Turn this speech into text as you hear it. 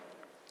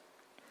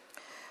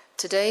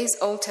Today's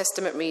Old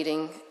Testament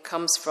reading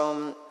comes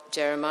from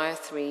Jeremiah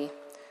 3,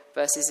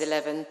 verses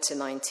 11 to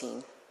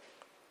 19.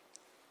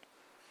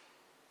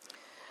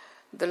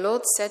 The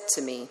Lord said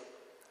to me,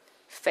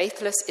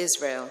 "Faithless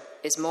Israel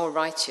is more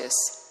righteous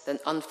than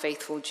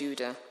unfaithful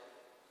Judah.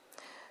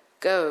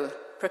 Go,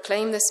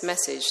 proclaim this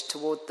message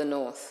toward the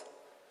north.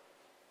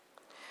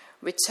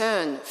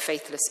 Return,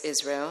 faithless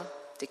Israel,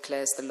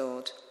 declares the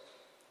Lord.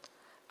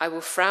 I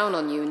will frown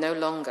on you no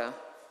longer,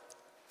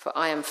 for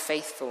I am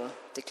faithful,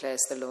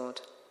 declares the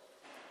Lord.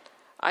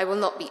 I will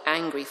not be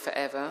angry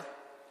forever.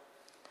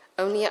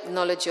 Only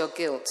acknowledge your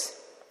guilt.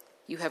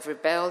 You have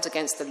rebelled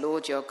against the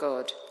Lord your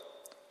God.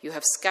 You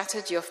have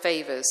scattered your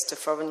favors to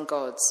foreign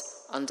gods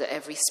under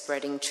every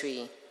spreading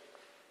tree,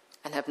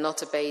 and have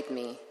not obeyed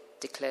me,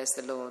 declares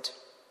the Lord.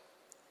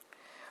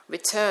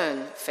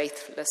 Return,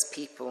 faithless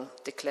people,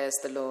 declares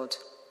the Lord,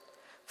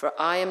 for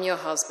I am your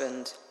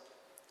husband.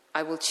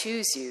 I will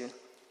choose you,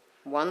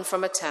 one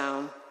from a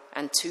town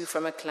and two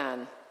from a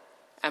clan,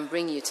 and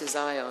bring you to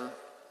Zion.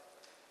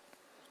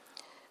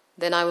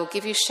 Then I will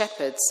give you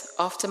shepherds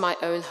after my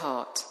own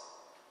heart,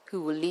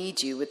 who will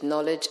lead you with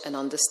knowledge and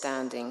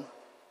understanding.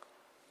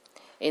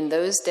 In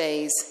those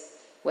days,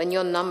 when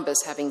your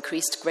numbers have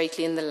increased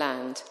greatly in the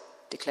land,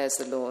 declares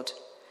the Lord,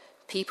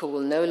 people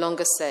will no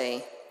longer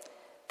say,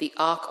 'The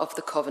ark of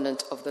the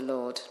covenant of the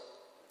Lord.'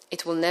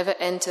 It will never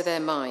enter their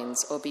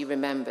minds or be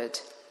remembered.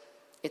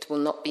 It will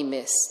not be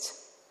missed,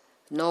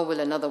 nor will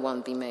another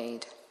one be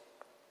made.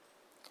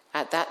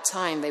 At that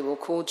time they will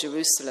call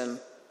Jerusalem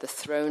the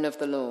throne of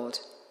the Lord,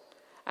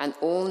 and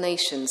all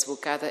nations will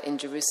gather in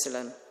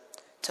Jerusalem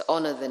to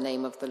honor the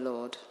name of the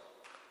Lord.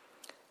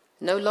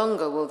 No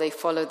longer will they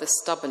follow the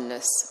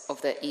stubbornness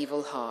of their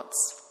evil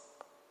hearts.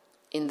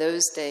 In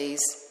those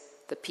days,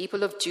 the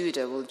people of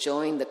Judah will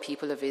join the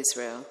people of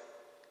Israel,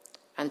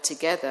 and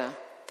together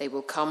they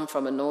will come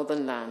from a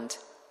northern land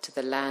to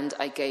the land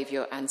I gave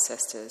your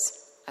ancestors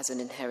as an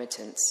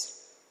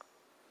inheritance.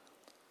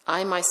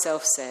 I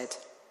myself said,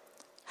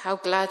 'How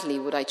gladly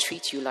would I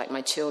treat you like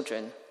my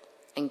children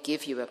and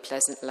give you a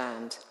pleasant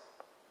land,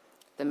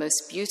 the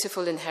most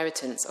beautiful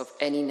inheritance of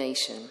any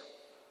nation.'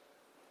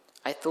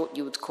 I thought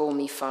you would call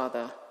me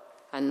Father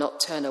and not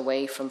turn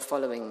away from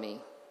following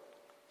me."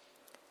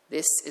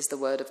 This is the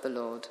word of the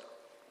Lord.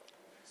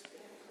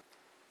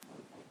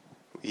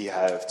 We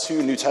have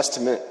two New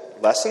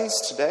Testament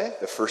lessons today.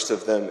 The first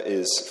of them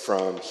is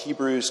from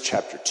Hebrews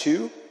chapter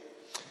 2,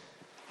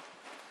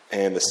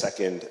 and the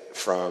second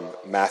from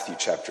Matthew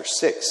chapter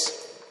 6.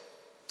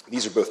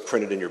 These are both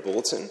printed in your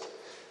bulletin.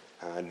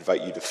 I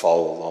invite you to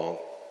follow along.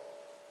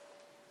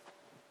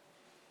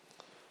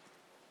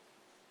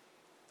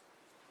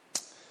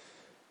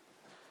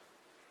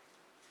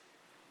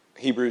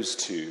 Hebrews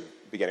 2,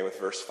 beginning with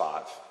verse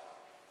 5.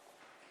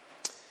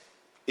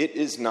 "It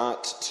is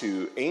not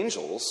to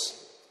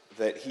angels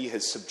that he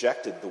has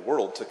subjected the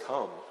world to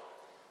come,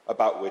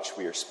 about which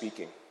we are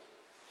speaking.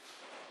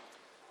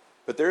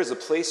 But there is a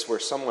place where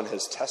someone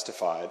has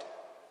testified,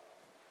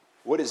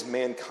 'What is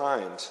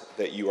mankind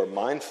that you are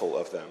mindful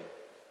of them?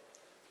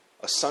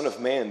 A son of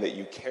man that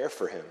you care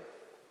for him?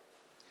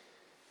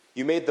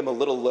 You made them a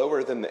little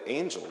lower than the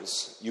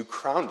angels. You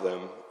crowned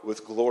them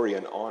with glory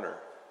and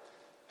honor,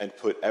 and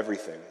put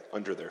everything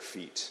under their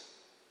feet.'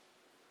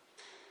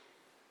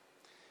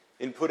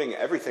 In putting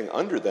everything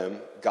under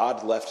them,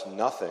 God left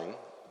nothing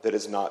that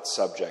is not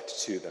subject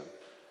to them.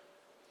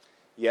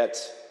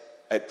 Yet,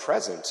 at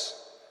present,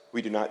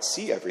 we do not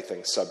see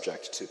everything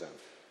subject to them.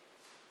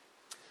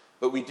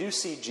 But we do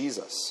see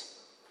Jesus,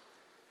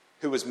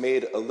 who was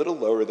made a little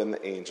lower than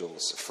the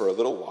angels for a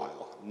little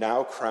while,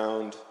 now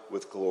crowned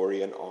with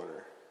glory and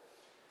honor,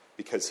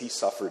 because he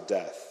suffered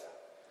death,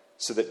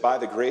 so that by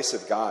the grace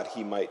of God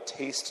he might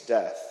taste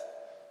death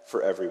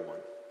for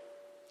everyone.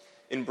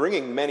 In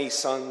bringing many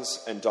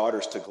sons and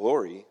daughters to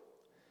glory,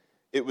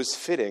 it was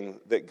fitting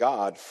that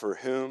God, for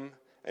whom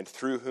and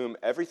through whom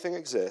everything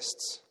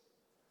exists,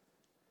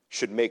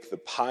 should make the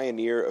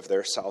pioneer of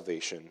their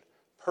salvation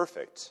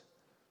perfect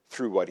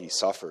through what he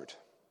suffered.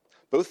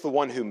 Both the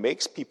one who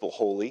makes people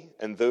holy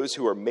and those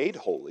who are made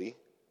holy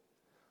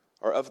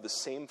are of the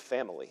same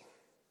family.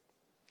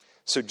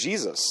 So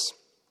Jesus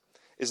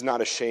is not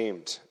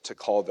ashamed to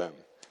call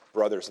them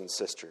brothers and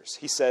sisters.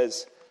 He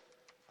says,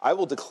 'I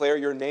will declare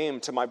your name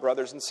to my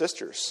brothers and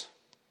sisters.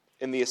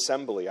 In the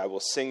assembly, I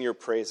will sing your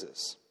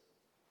praises.'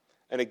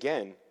 And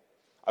again,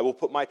 'I will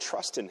put my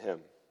trust in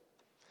him.'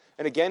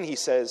 And again, he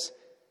says,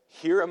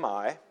 'Here am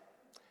I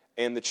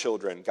and the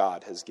children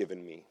God has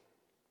given me.'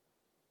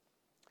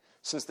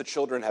 Since the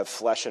children have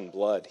flesh and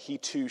blood, he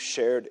too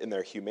shared in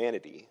their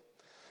humanity,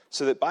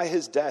 so that by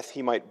his death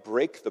he might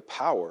break the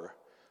power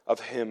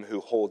of him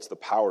who holds the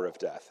power of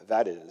death,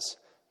 that is,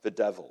 the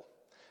devil,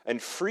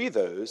 and free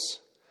those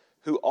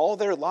who all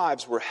their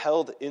lives were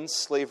held in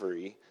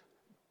slavery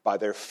by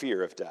their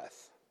fear of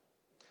death.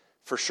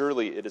 For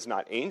surely it is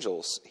not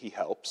angels he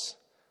helps,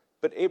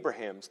 but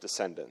Abraham's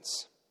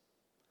descendants.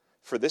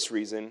 For this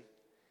reason,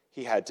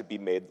 he had to be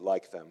made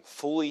like them,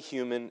 fully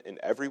human in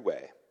every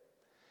way,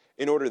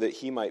 in order that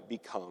he might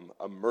become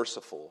a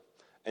merciful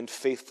and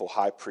faithful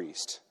high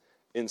priest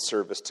in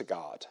service to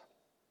God,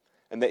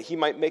 and that he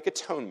might make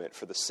atonement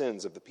for the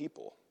sins of the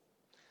people.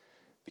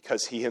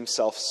 Because he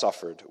himself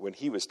suffered when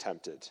he was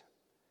tempted,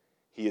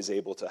 he is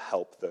able to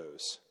help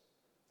those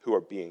who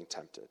are being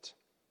tempted.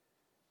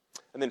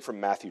 And then from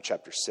Matthew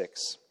chapter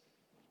 6.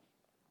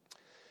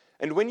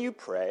 And when you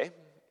pray,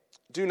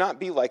 do not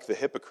be like the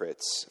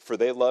hypocrites, for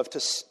they love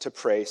to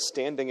pray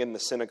standing in the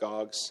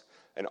synagogues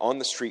and on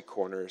the street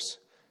corners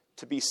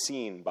to be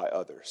seen by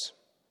others.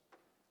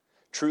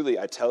 Truly,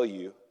 I tell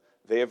you,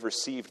 they have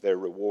received their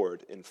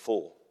reward in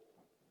full.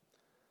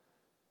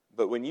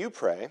 But when you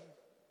pray,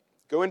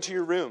 go into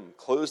your room,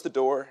 close the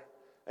door,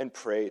 and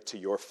pray to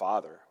your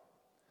Father,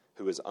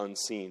 who is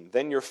unseen.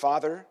 Then your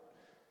Father,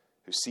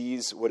 who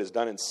sees what is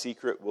done in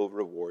secret, will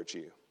reward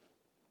you.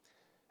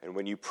 And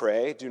when you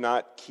pray, do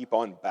not keep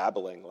on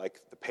babbling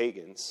like the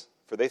pagans,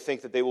 for they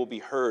think that they will be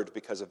heard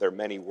because of their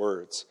many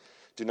words.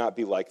 Do not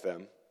be like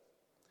them,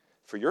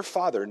 for your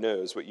Father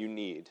knows what you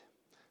need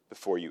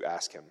before you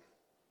ask him.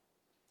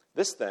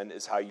 This, then,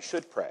 is how you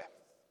should pray.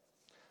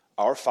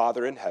 Our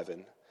Father in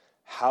heaven,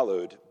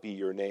 hallowed be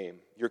your name.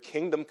 Your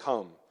kingdom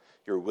come,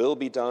 your will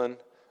be done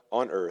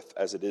on earth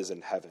as it is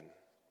in heaven.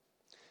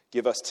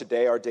 Give us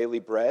today our daily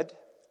bread,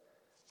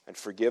 and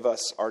forgive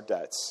us our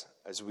debts,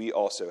 as we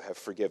also have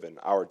forgiven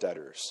our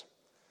debtors.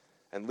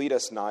 And lead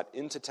us not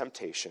into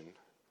temptation,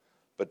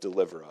 but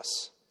deliver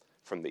us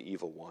from the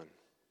evil one.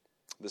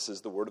 This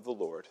is the word of the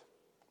Lord.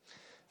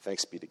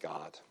 Thanks be to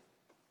God.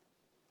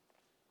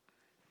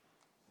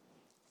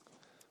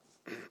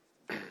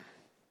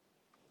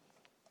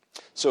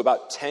 So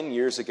about 10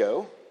 years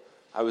ago,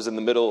 I was in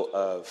the middle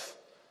of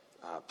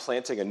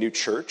planting a new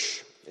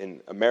church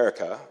in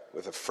America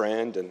with a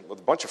friend and with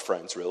a bunch of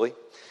friends, really.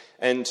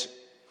 And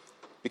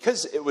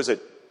because it was a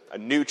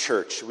new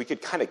church, we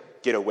could kind of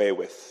get away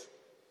with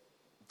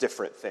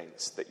different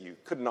things that you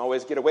couldn't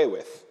always get away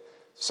with.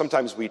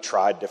 Sometimes we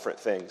tried different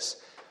things.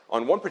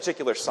 On one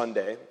particular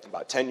Sunday,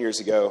 about 10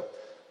 years ago,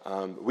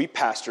 we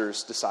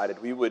pastors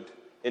decided we would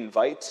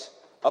invite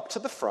up to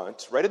the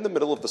front, right in the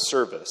middle of the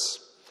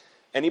service,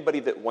 anybody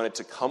that wanted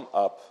to come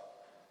up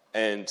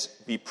and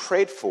be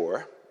prayed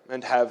for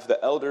and have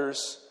the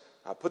elders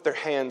put their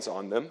hands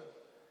on them,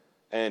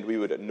 and we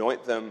would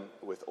anoint them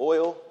with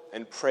oil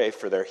and pray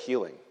for their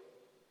healing.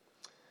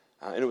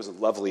 And it was a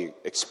lovely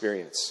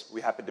experience. We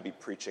happened to be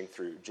preaching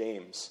through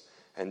James,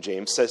 and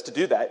James says to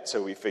do that,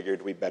 so we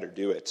figured we better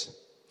do it.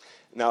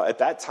 Now, at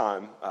that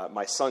time,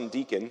 my son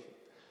Deacon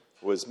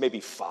was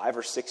maybe 5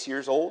 or 6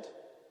 years old.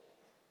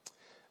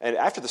 And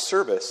after the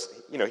service,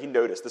 he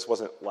noticed this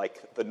wasn't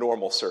like the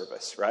normal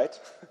service, right?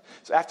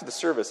 So after the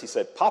service, he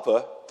said,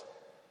 "Papa,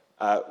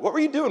 what were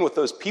you doing with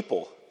those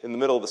people in the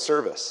middle of the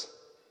service?"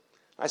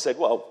 I said,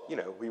 "Well,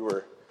 we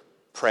were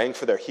praying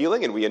for their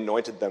healing, and we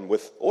anointed them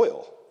with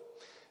oil."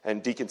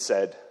 And Deacon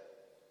said,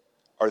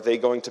 "Are they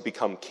going to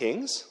become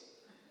kings?"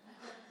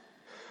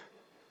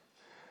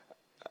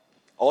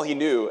 All he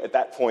knew at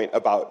that point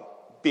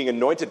about being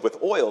anointed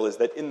with oil is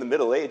that in the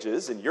Middle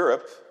Ages in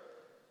Europe,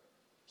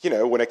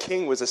 when a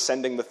king was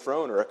ascending the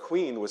throne or a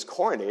queen was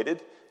coronated,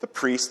 the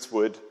priests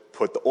would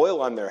put the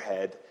oil on their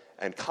head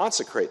and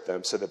consecrate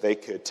them so that they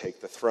could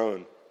take the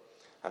throne.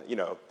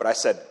 But I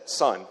said,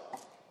 "Son,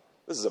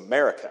 this is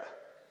America.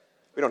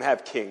 We don't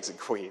have kings and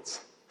queens."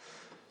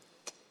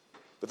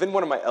 But then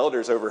one of my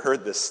elders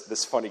overheard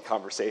this funny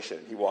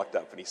conversation. He walked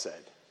up and he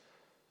said,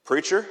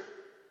 "Preacher,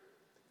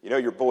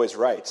 your boy's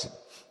right.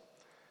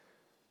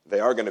 They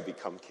are going to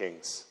become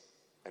kings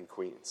and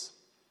queens."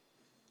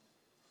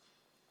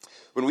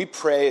 When we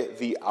pray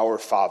the Our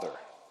Father,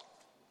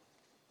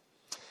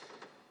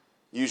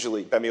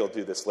 usually, Bemi will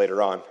do this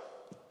later on,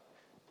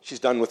 she's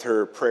done with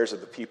her prayers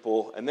of the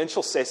people, and then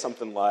she'll say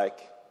something like,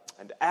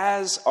 "And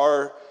as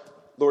our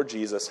Lord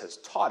Jesus has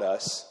taught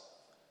us,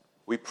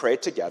 we pray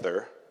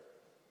together,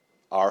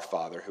 Our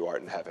Father who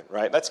art in heaven,"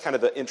 right? That's kind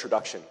of the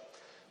introduction.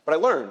 But I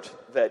learned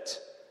that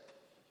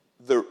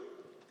the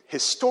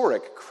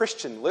historic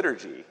Christian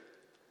liturgy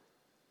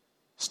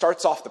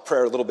starts off the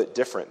prayer a little bit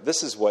different.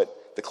 This is what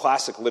the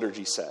classic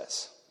liturgy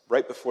says,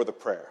 right before the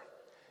prayer.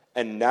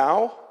 "And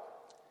now,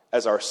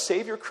 as our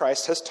Savior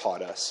Christ has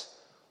taught us,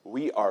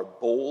 we are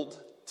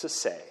bold to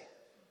say,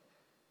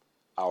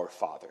 Our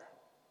Father."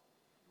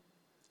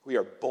 We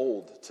are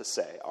bold to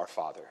say, Our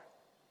Father.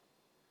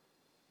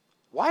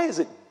 Why is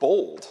it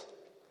bold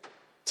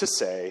to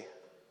say,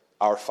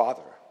 Our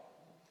Father?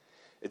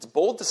 It's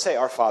bold to say,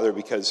 Our Father,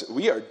 because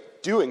we are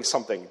doing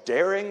something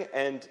daring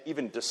and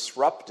even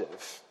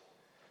disruptive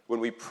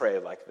when we pray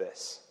like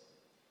this.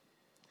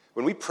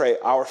 When we pray,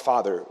 Our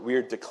Father, we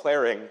are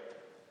declaring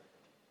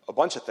a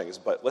bunch of things,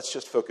 but let's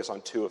just focus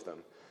on 2 of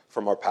them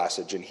from our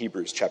passage in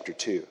Hebrews chapter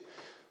 2.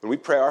 When we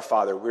pray, Our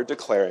Father, we're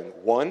declaring,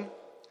 1,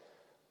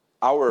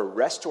 our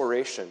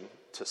restoration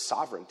to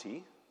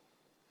sovereignty,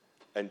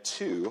 and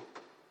 2,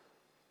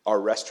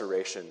 our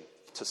restoration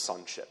to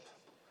sonship.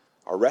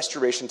 Our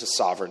restoration to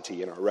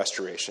sovereignty and our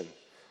restoration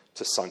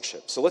to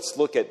sonship. So let's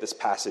look at this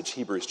passage,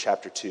 Hebrews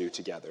chapter 2,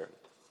 together.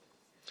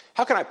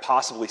 How can I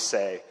possibly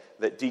say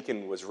that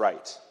Deacon was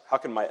right? How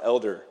can my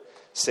elder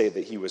say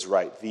that he was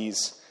right.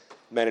 These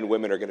men and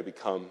women are going to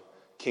become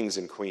kings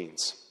and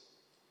queens.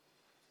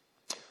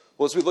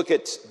 Well, as we look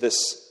at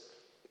this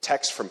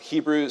text from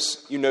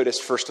Hebrews, you notice,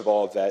 first of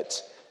all,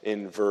 that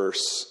in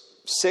verse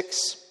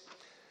 6,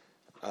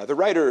 the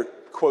writer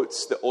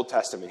quotes the Old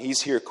Testament.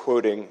 He's here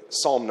quoting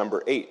Psalm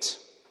number 8.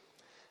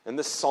 And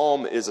this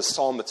psalm is a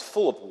psalm that's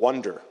full of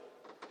wonder.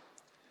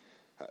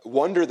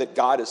 Wonder that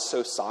God is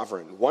so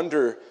sovereign.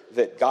 Wonder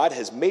that God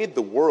has made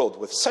the world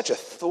with such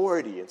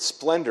authority and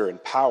splendor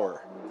and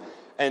power.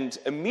 And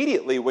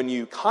immediately when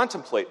you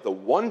contemplate the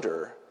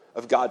wonder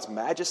of God's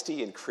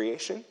majesty in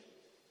creation,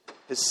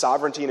 his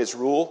sovereignty and his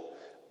rule,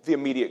 the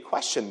immediate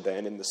question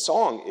then in the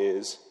song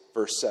is,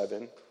 verse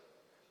 7,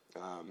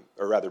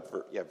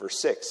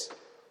 verse 6.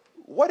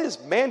 What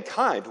is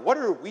mankind? What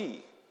are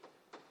we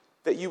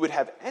that you would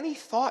have any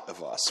thought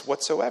of us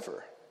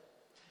whatsoever?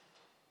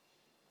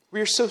 We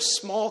are so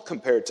small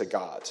compared to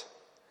God.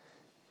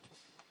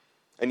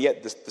 And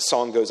yet the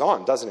song goes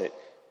on, doesn't it?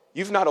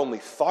 You've not only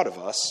thought of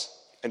us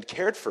and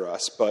cared for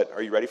us, but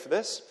are you ready for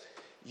this?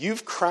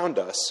 You've crowned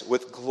us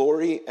with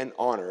glory and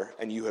honor,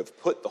 and you have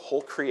put the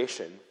whole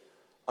creation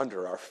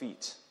under our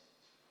feet.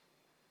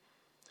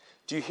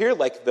 Do you hear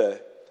like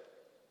the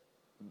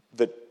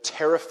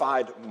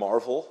terrified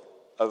marvel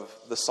of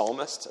the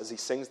psalmist as he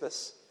sings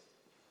this?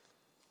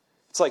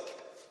 It's like,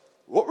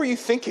 what were you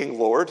thinking,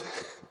 Lord?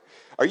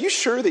 Are you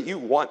sure that you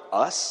want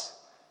us,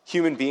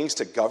 human beings,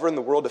 to govern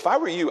the world? If I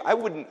were you, I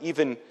wouldn't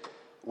even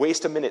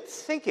waste a minute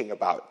thinking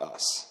about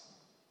us.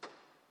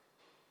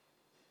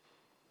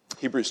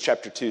 Hebrews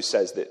chapter 2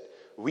 says that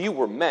we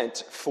were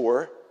meant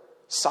for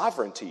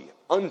sovereignty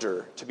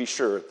under, to be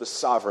sure, the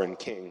sovereign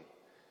King,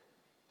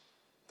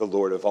 the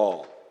Lord of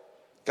all.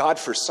 God,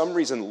 for some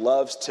reason,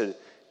 loves to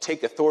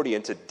take authority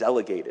and to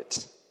delegate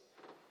it.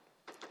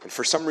 And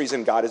for some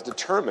reason, God is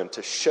determined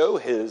to show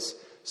his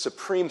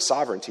supreme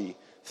sovereignty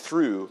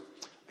through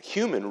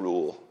human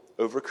rule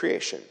over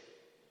creation.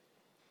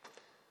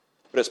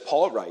 But as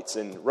Paul writes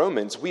in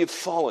Romans, we have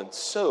fallen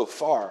so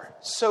far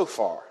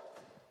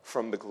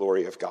from the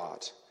glory of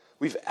God.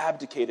 We've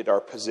abdicated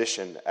our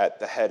position at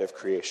the head of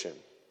creation.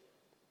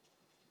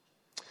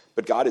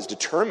 But God is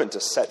determined to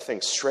set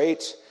things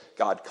straight.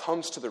 God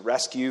comes to the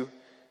rescue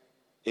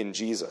in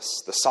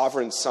Jesus. The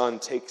sovereign Son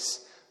takes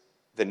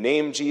the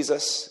name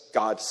Jesus,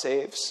 God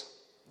saves,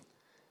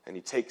 and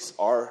he takes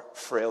our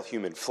frail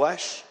human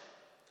flesh,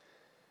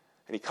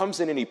 and he comes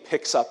in and he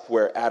picks up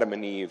where Adam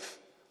and Eve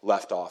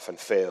left off and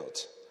failed,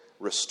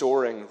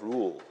 restoring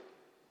rule.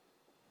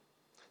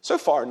 So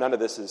far, none of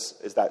this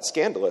is that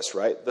scandalous,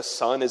 right? The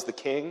Son is the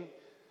King.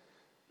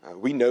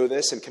 We know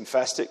this and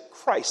confessed it.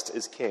 Christ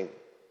is King.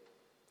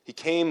 He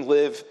came,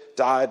 lived,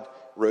 died,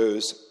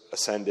 rose,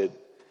 ascended,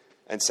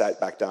 and sat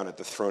back down at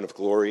the throne of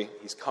glory.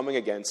 He's coming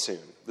again soon.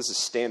 This is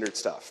standard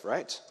stuff,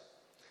 right?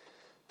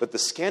 But the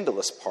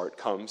scandalous part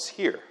comes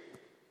here.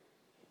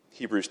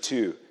 Hebrews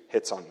 2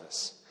 hits on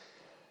this.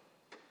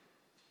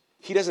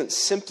 He doesn't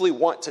simply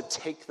want to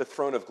take the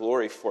throne of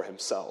glory for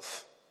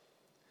himself,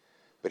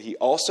 but he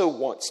also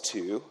wants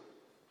to,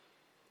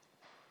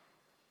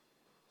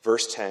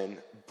 verse 10,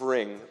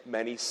 bring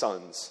many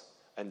sons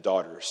and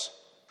daughters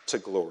to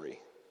glory.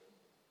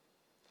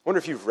 I wonder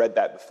if you've read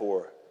that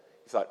before.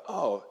 You thought,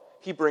 oh,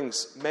 he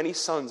brings many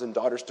sons and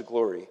daughters to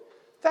glory.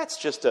 That's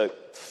just a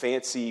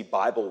fancy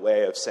Bible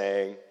way of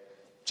saying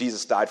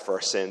Jesus died for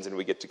our sins and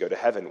we get to go to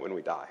heaven when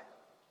we die.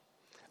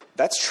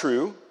 That's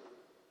true.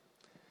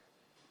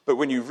 But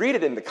when you read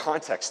it in the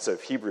context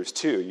of Hebrews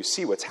 2, you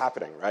see what's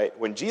happening, right?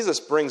 When Jesus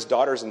brings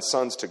daughters and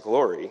sons to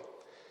glory,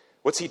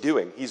 what's he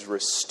doing? He's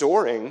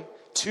restoring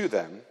to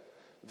them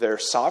their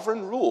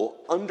sovereign rule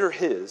under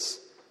his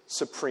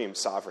supreme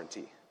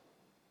sovereignty.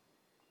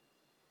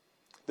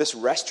 This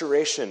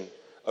restoration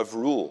of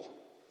rule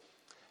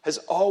has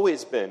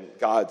always been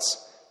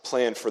God's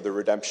plan for the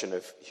redemption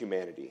of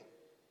humanity.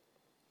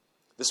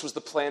 This was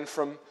the plan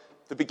from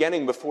the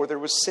beginning before there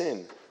was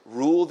sin.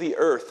 Rule the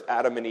earth,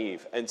 Adam and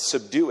Eve, and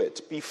subdue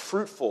it. Be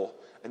fruitful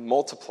and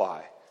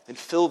multiply and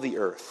fill the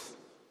earth.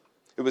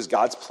 It was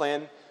God's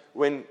plan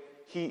when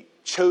he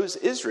chose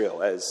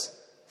Israel as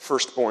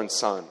firstborn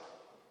son.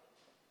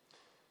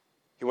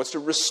 He wants to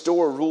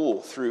restore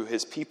rule through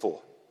his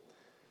people.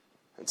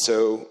 And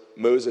so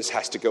Moses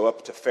has to go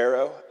up to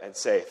Pharaoh and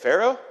say,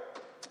 Pharaoh,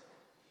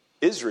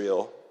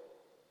 Israel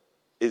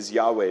is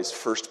Yahweh's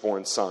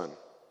firstborn son.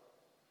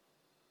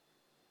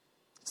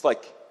 It's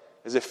like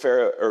as if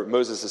Pharaoh or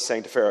Moses is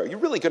saying to Pharaoh, you're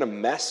really going to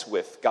mess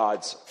with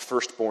God's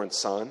firstborn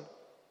son?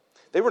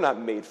 They were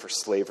not made for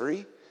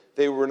slavery.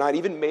 They were not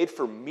even made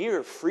for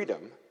mere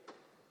freedom.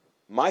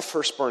 My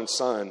firstborn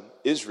son,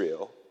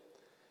 Israel,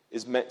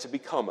 is meant to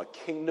become a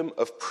kingdom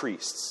of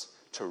priests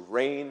to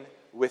reign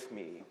with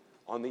me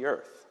on the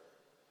earth.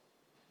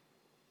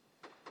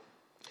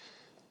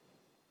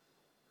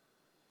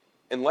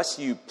 Unless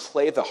you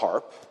play the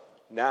harp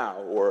now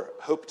or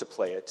hope to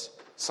play it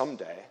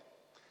someday,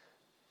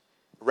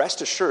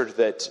 rest assured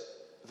that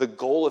the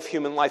goal of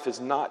human life is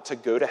not to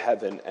go to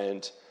heaven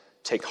and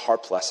take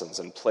harp lessons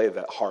and play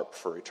that harp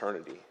for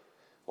eternity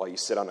while you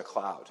sit on a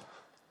cloud.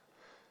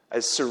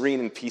 as serene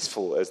and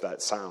peaceful as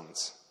that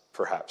sounds,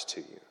 perhaps,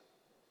 to you.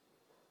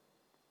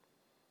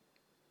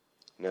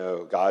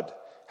 No, God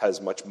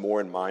has much more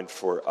in mind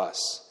for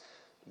us.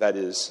 That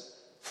is,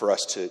 for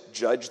us to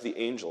judge the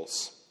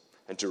angels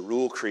and to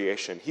rule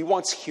creation. He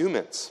wants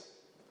humans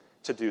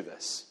to do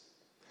this.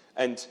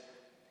 And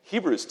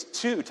Hebrews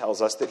 2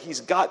 tells us that he's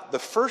got the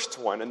first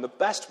one and the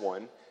best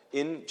one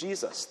in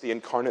Jesus, the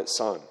incarnate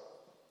Son.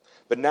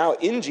 But now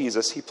in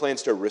Jesus, he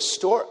plans to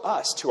restore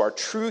us to our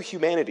true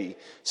humanity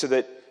so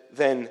that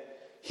then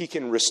he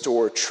can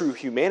restore true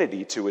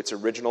humanity to its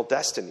original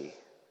destiny,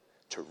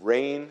 to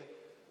reign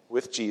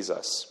with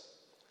Jesus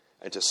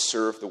and to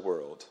serve the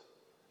world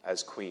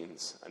as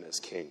queens and as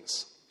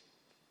kings.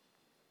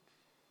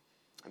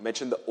 I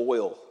mentioned the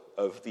oil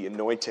of the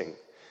anointing.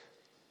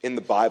 In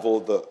the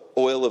Bible, the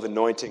oil of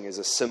anointing is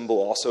a symbol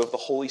also of the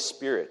Holy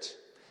Spirit.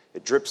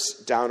 It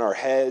drips down our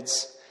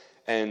heads,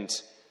 and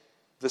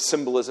the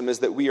symbolism is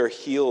that we are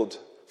healed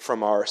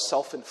from our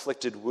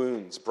self-inflicted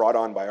wounds brought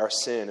on by our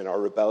sin and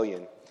our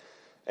rebellion,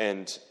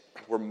 and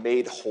we're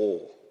made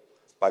whole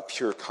by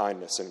pure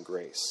kindness and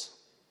grace.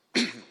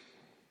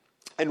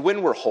 And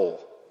when we're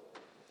whole,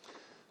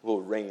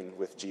 we'll reign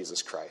with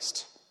Jesus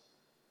Christ,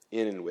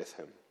 in and with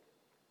him.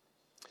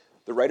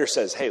 The writer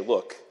says, hey,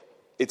 look,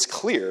 it's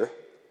clear,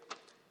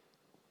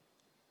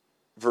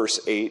 verse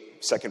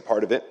 8, second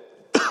part of it,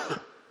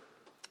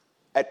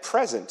 at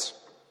present,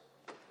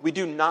 we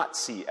do not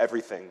see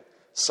everything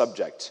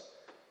subject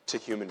to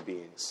human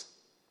beings,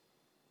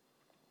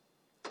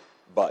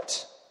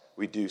 but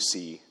we do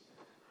see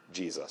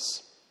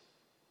Jesus,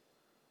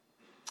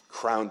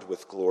 crowned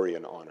with glory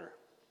and honor.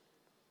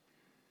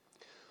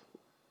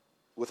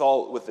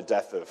 With the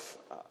death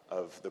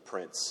of the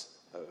prince,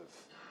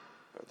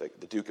 of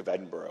the Duke of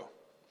Edinburgh,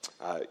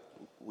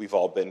 we've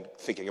all been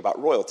thinking about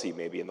royalty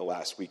maybe in the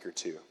last week or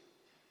two.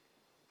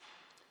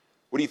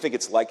 What do you think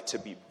it's like to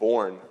be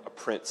born a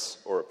prince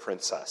or a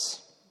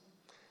princess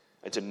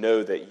and to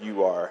know that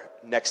you are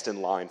next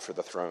in line for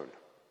the throne?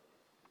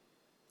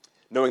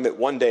 Knowing that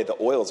one day the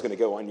oil is going to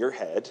go on your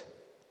head,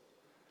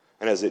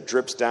 and as it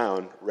drips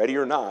down, ready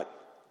or not,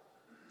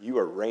 you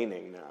are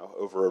reigning now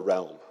over a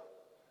realm.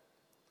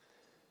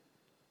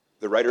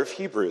 The writer of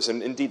Hebrews,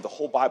 and indeed the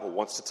whole Bible,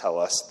 wants to tell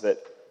us that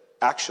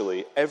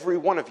actually every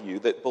one of you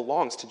that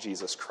belongs to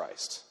Jesus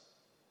Christ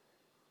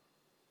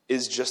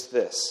is just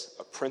this,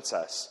 a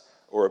princess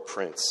or a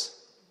prince,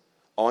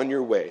 on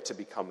your way to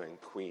becoming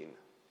queen,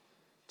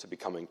 to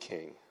becoming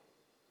king.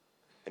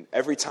 And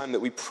every time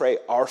that we pray,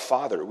 Our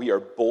Father, we are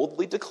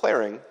boldly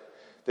declaring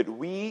that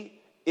we,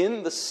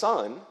 in the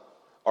Son,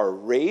 are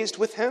raised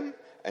with him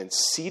and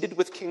seated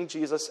with King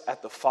Jesus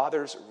at the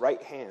Father's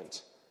right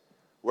hand,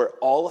 where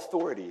all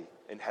authority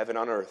in heaven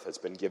and on earth has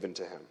been given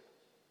to him.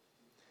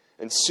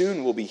 And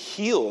soon we'll be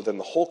healed, and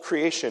the whole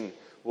creation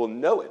will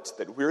know it,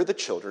 that we're the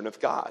children of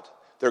God.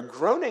 They're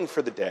groaning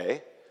for the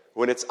day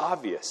when it's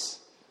obvious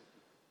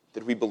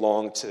that we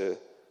belong to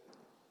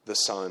the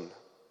Son,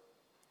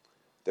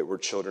 that we're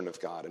children of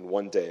God, and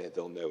one day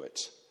they'll know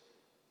it.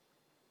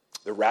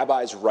 The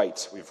rabbi's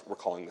right, we're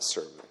calling this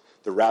sermon,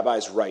 the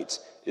rabbi's right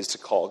is to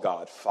call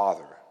God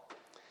Father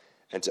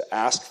and to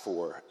ask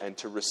for and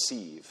to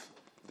receive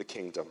the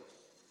kingdom.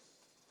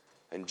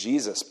 And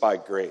Jesus, by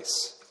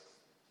grace,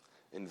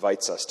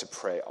 invites us to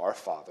pray Our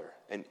Father,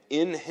 and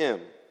in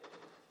him,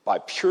 by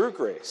pure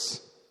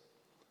grace,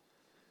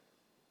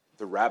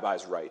 the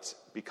rabbi's right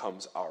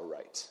becomes our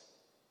right.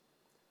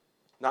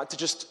 Not to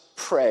just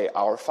pray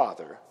Our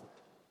Father,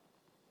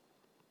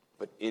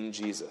 but in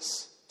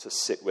Jesus to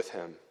sit with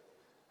him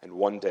and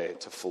one day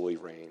to fully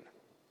reign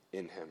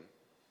in him.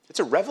 It's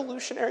a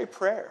revolutionary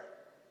prayer.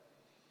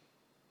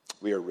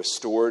 We are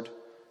restored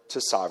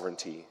to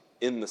sovereignty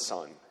in the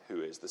Son,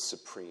 who is the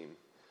supreme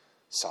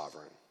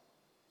sovereign.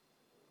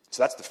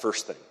 So that's the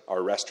first thing,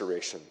 our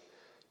restoration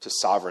to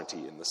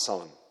sovereignty in the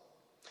Son.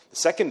 The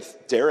second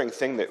daring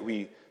thing that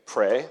we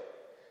pray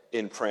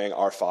in praying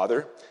Our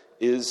Father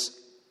is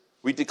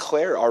we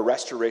declare our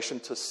restoration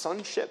to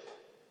sonship,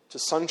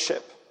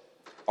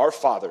 Our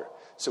Father.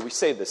 So we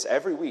say this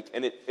every week,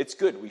 and it's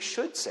good. We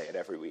should say it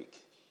every week.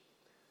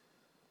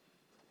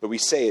 But we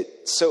say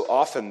it so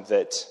often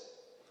that,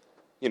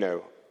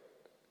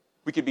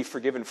 we could be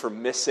forgiven for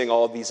missing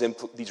all of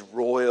these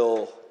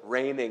royal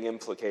reigning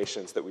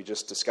implications that we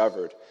just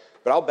discovered.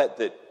 But I'll bet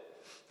that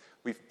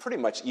we've pretty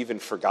much even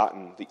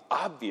forgotten the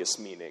obvious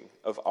meaning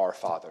of Our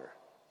Father.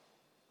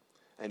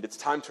 And it's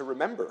time to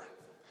remember.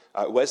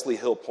 Wesley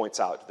Hill points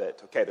out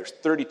that, there's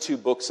 32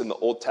 books in the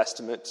Old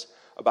Testament,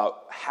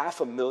 about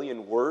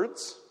 500,000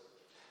 words.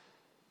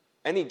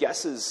 Any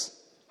guesses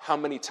how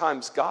many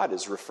times God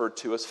is referred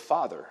to as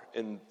Father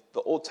in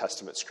the Old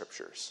Testament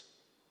scriptures?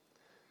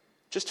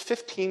 Just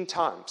 15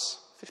 times.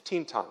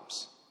 15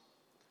 times.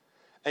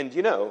 And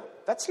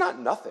that's not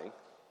nothing,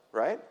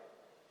 right?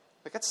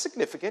 That's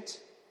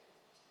significant.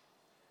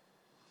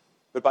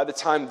 But by the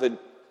time the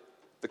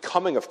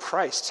coming of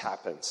Christ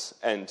happens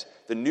and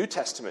the New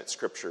Testament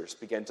scriptures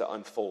begin to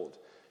unfold,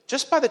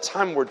 just by the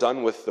time we're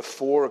done with the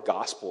 4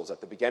 Gospels at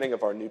the beginning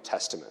of our New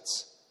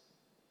Testaments,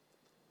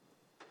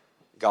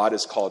 God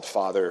is called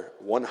Father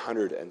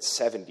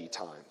 170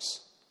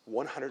 times.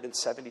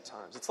 170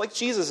 times. It's like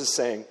Jesus is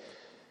saying,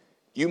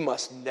 you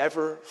must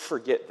never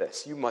forget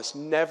this. You must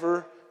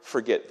never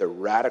forget the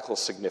radical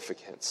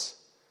significance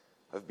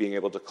of being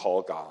able to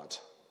call God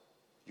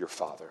your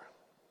Father.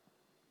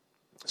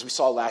 As we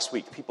saw last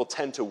week, people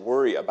tend to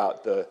worry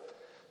about the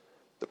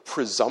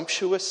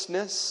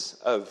presumptuousness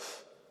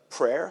of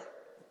prayer.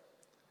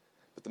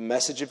 But the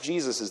message of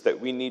Jesus is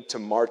that we need to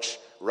march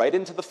right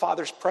into the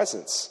Father's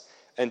presence.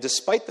 And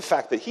despite the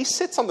fact that he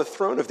sits on the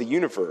throne of the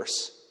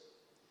universe,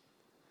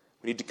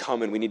 we need to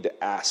come and we need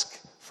to ask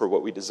for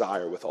what we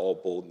desire with all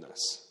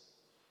boldness.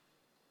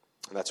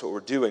 And that's what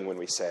we're doing when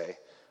we say,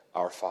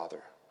 Our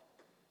Father.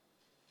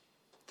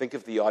 Think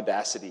of the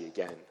audacity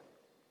again.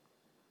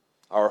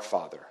 Our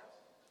Father.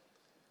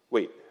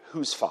 Wait,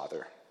 whose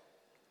Father?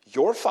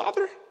 Your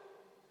Father?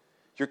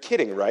 You're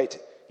kidding, right?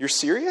 You're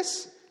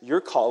serious?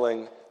 You're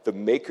calling the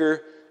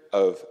maker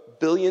of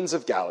billions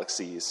of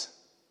galaxies,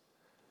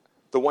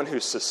 the one who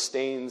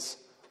sustains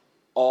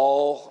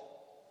all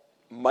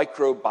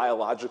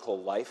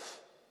microbiological life.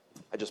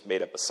 I just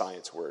made up a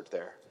science word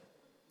there.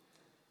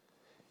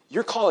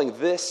 You're calling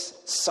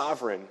this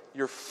sovereign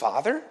your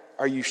Father?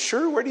 Are you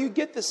sure? Where do you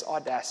get this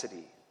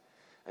audacity?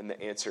 And the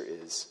answer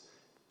is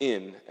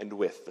in and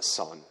with the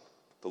Son,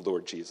 the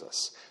Lord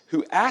Jesus,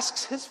 who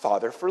asks his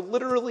Father for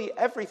literally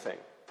everything,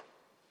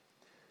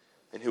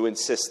 and who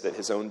insists that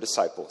his own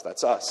disciples,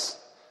 that's us,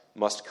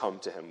 must come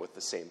to him with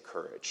the same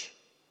courage.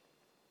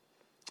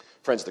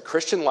 Friends, the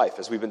Christian life,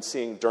 as we've been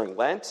seeing during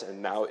Lent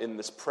and now in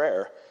this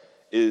prayer,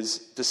 is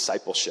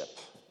discipleship.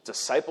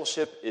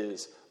 Discipleship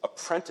is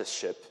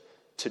apprenticeship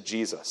to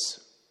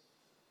Jesus.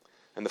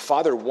 And the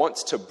Father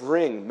wants to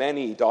bring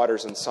many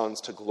daughters and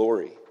sons to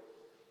glory.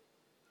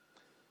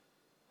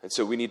 And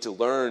so we need to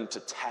learn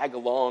to tag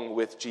along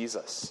with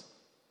Jesus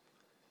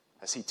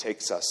as he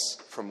takes us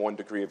from one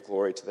degree of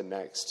glory to the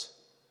next.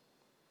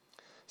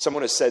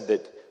 Someone has said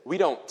that we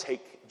don't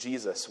take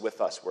Jesus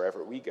with us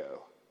wherever we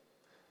go.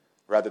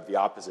 Rather, the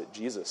opposite.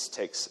 Jesus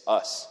takes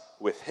us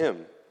with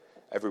him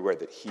everywhere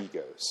that he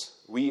goes.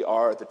 We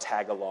are the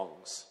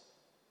tag-alongs.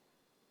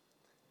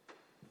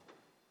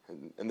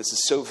 And this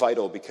is so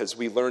vital because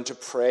we learn to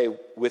pray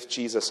with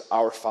Jesus,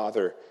 our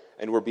Father,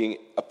 and we're being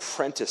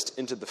apprenticed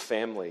into the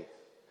family,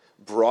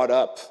 brought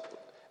up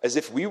as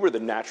if we were the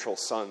natural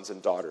sons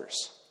and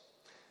daughters.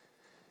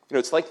 You know,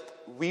 it's like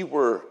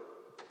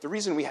the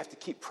reason we have to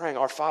keep praying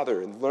our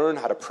Father and learn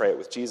how to pray it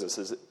with Jesus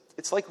is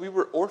it's like we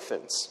were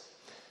orphans.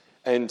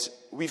 And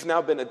we've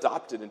now been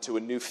adopted into a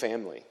new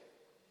family.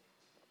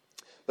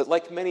 But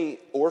like many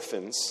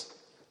orphans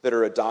that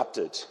are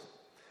adopted,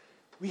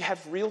 we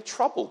have real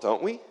trouble,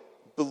 don't we?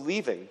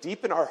 Believing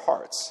deep in our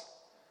hearts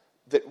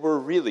that we're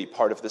really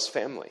part of this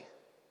family,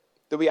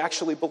 that we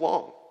actually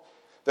belong,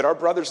 that our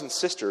brothers and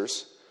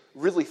sisters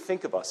really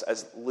think of us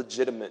as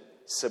legitimate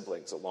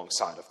siblings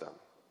alongside of them,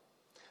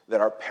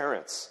 that our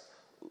parents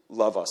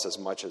love us as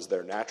much as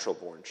their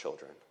natural-born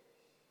children.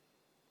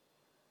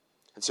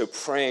 And so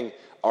praying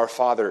our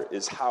Father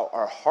is how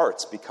our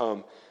hearts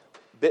become,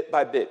 bit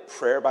by bit,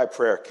 prayer by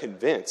prayer,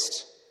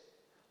 convinced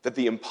that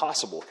the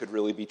impossible could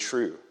really be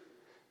true.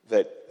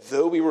 That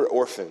though we were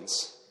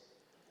orphans,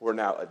 we're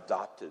now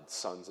adopted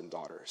sons and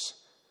daughters.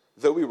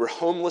 Though we were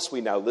homeless,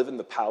 we now live in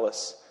the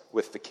palace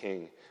with the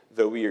King.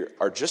 Though we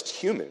are just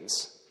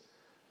humans,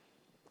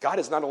 God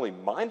is not only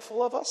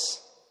mindful of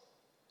us,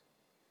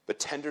 but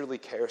tenderly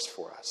cares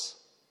for us.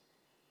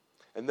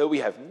 And though we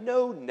have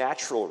no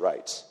natural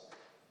right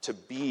to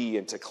be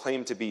and to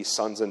claim to be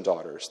sons and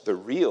daughters, the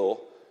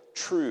real,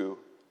 true,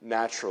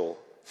 natural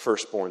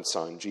firstborn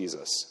son,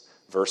 Jesus,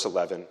 verse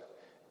 11,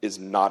 is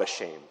not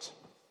ashamed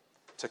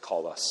to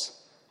call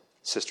us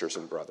sisters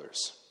and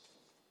brothers.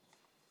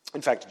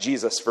 In fact,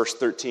 Jesus, verse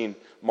 13,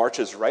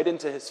 marches right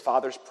into his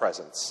Father's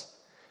presence,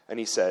 and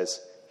he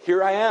says,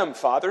 "Here I am,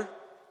 Father,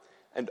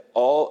 and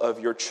all of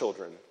your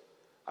children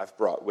I've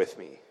brought with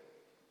me."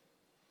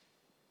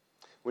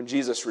 When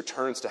Jesus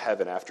returns to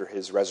heaven after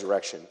his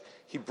resurrection,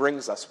 he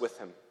brings us with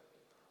him,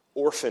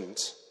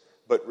 orphaned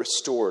but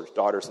restored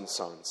daughters and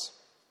sons.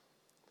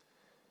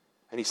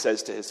 And he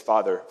says to his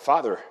Father,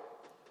 "Father,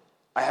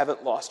 I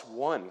haven't lost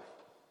one,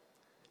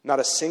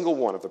 not a single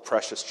one of the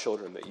precious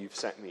children that you've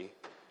sent me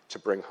to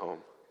bring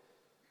home."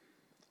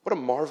 What a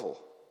marvel.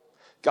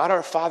 God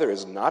our Father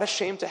is not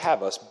ashamed to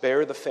have us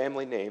bear the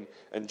family name,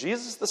 and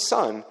Jesus the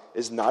Son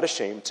is not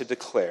ashamed to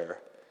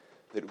declare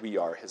that we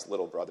are his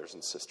little brothers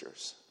and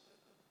sisters.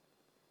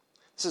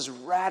 This is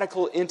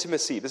radical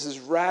intimacy. This is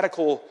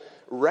radical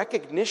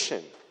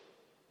recognition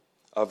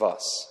of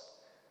us.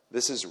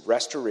 This is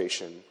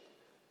restoration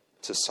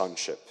to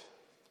sonship,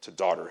 to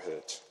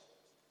daughterhood.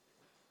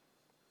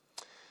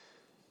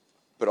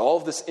 But all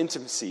of this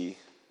intimacy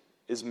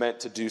is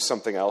meant to do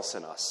something else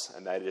in us,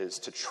 and that is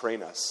to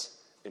train us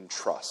in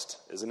trust,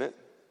 isn't it?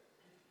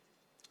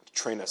 To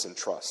train us in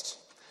trust.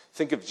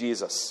 Think of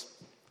Jesus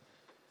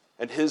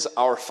and his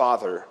Our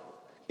Father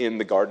in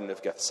the Garden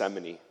of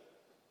Gethsemane.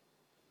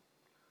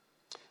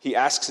 He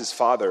asks his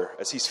Father,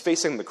 as he's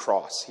facing the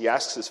cross, he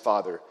asks his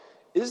Father,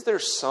 is there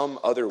some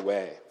other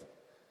way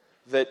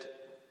that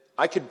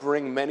I could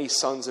bring many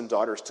sons and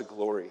daughters to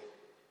glory?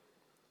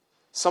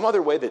 Some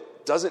other way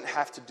that doesn't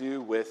have to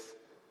do with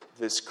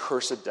this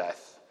cursed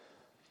death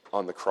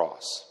on the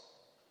cross?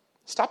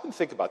 Stop and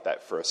think about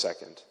that for a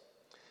second.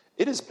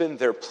 It has been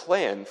their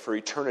plan for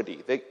eternity.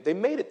 They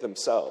made it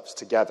themselves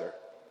together.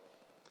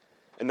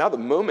 And now the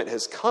moment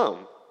has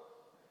come.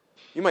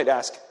 You might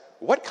ask,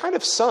 what kind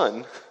of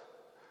son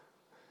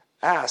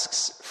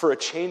asks for a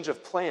change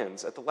of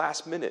plans at the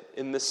last minute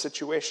in this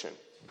situation?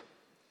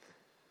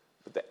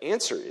 But the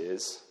answer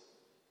is,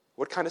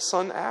 what kind of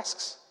son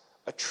asks?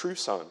 A true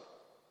son.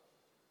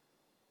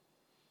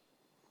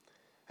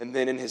 And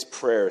then in his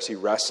prayers, he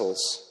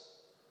wrestles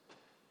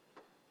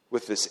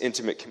with this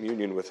intimate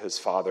communion with his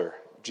Father.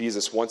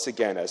 Jesus, once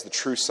again, as the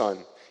true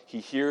son, he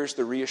hears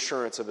the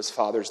reassurance of his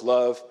Father's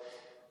love.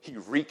 He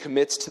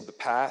recommits to the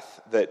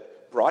path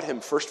that brought him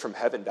first from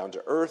heaven down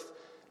to earth,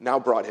 now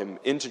brought him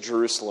into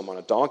Jerusalem on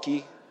a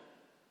donkey.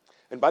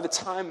 And by the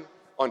time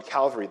on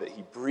Calvary that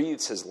he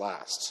breathes his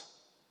last,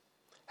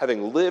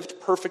 having lived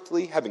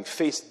perfectly, having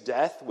faced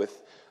death with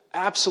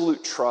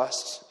absolute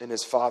trust in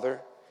his Father,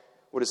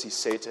 what does he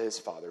say to his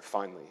Father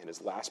finally in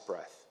his last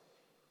breath?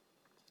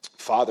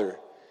 Father,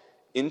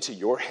 into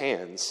your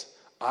hands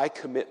I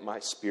commit my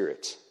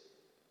spirit.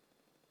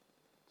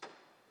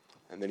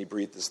 And then he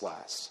breathed his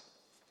last.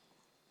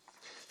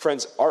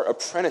 Friends, our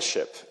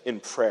apprenticeship in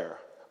prayer,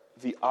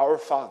 the Our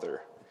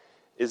Father,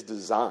 is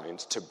designed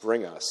to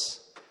bring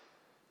us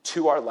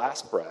to our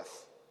last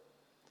breath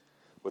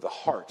with a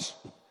heart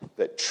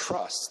that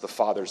trusts the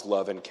Father's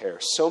love and care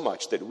so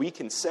much that we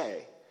can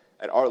say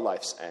at our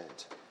life's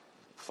end,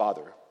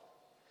 Father,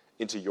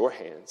 into your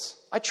hands,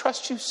 I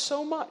trust you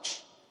so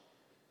much.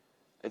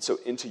 And so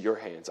into your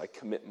hands I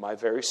commit my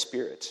very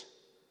spirit.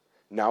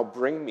 Now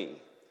bring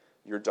me,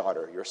 your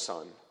daughter, your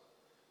son,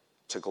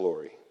 to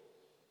glory.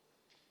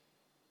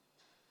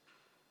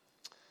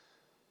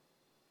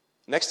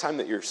 Next time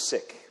that you're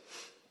sick,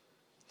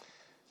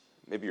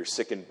 maybe you're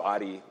sick in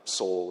body,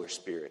 soul, or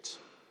spirit,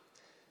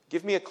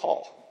 give me a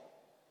call.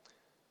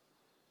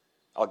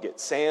 I'll get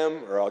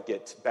Sam or I'll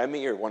get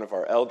Bemi or one of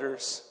our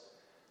elders,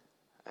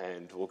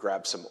 and we'll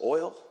grab some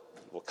oil.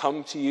 We'll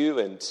come to you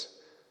and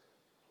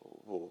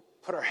we'll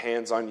put our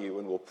hands on you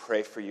and we'll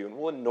pray for you and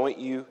we'll anoint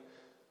you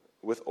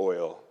with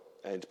oil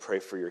and pray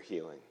for your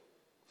healing.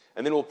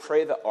 And then we'll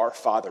pray the Our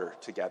Father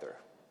together.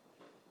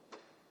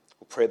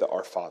 We'll pray the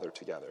Our Father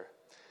together.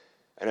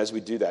 And as we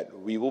do that,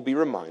 we will be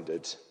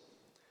reminded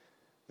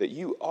that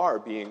you are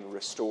being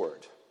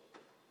restored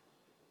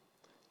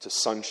to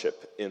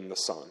sonship in the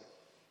Son.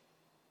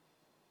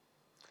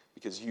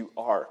 Because you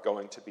are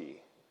going to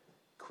be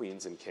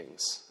queens and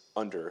kings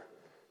under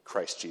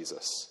Christ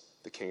Jesus,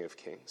 the King of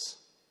Kings.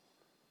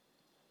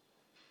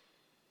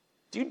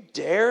 Do you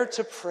dare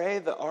to pray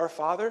the Our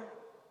Father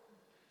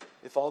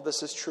if all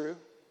this is true?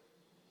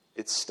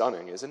 It's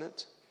stunning, isn't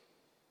it?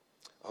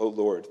 Oh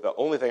Lord, the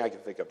only thing I can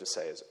think of to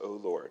say is, oh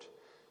Lord,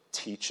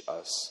 teach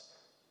us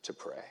to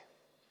pray.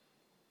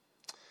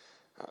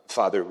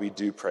 Father, we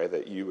do pray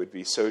that you would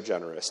be so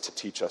generous to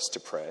teach us to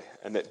pray,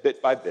 and that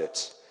bit by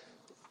bit,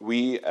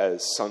 we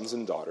as sons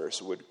and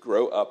daughters would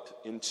grow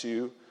up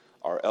into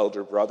our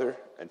elder brother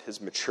and his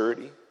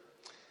maturity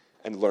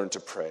and learn to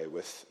pray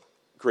with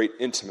great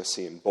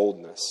intimacy and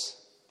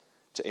boldness,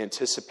 to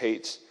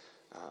anticipate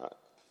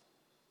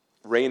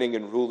reigning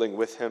and ruling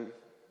with him,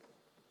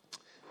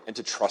 and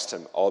to trust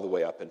him all the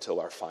way up until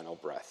our final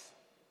breath.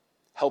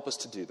 Help us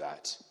to do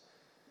that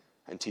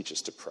and teach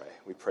us to pray.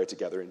 We pray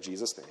together in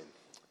Jesus' name.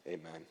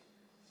 Amen.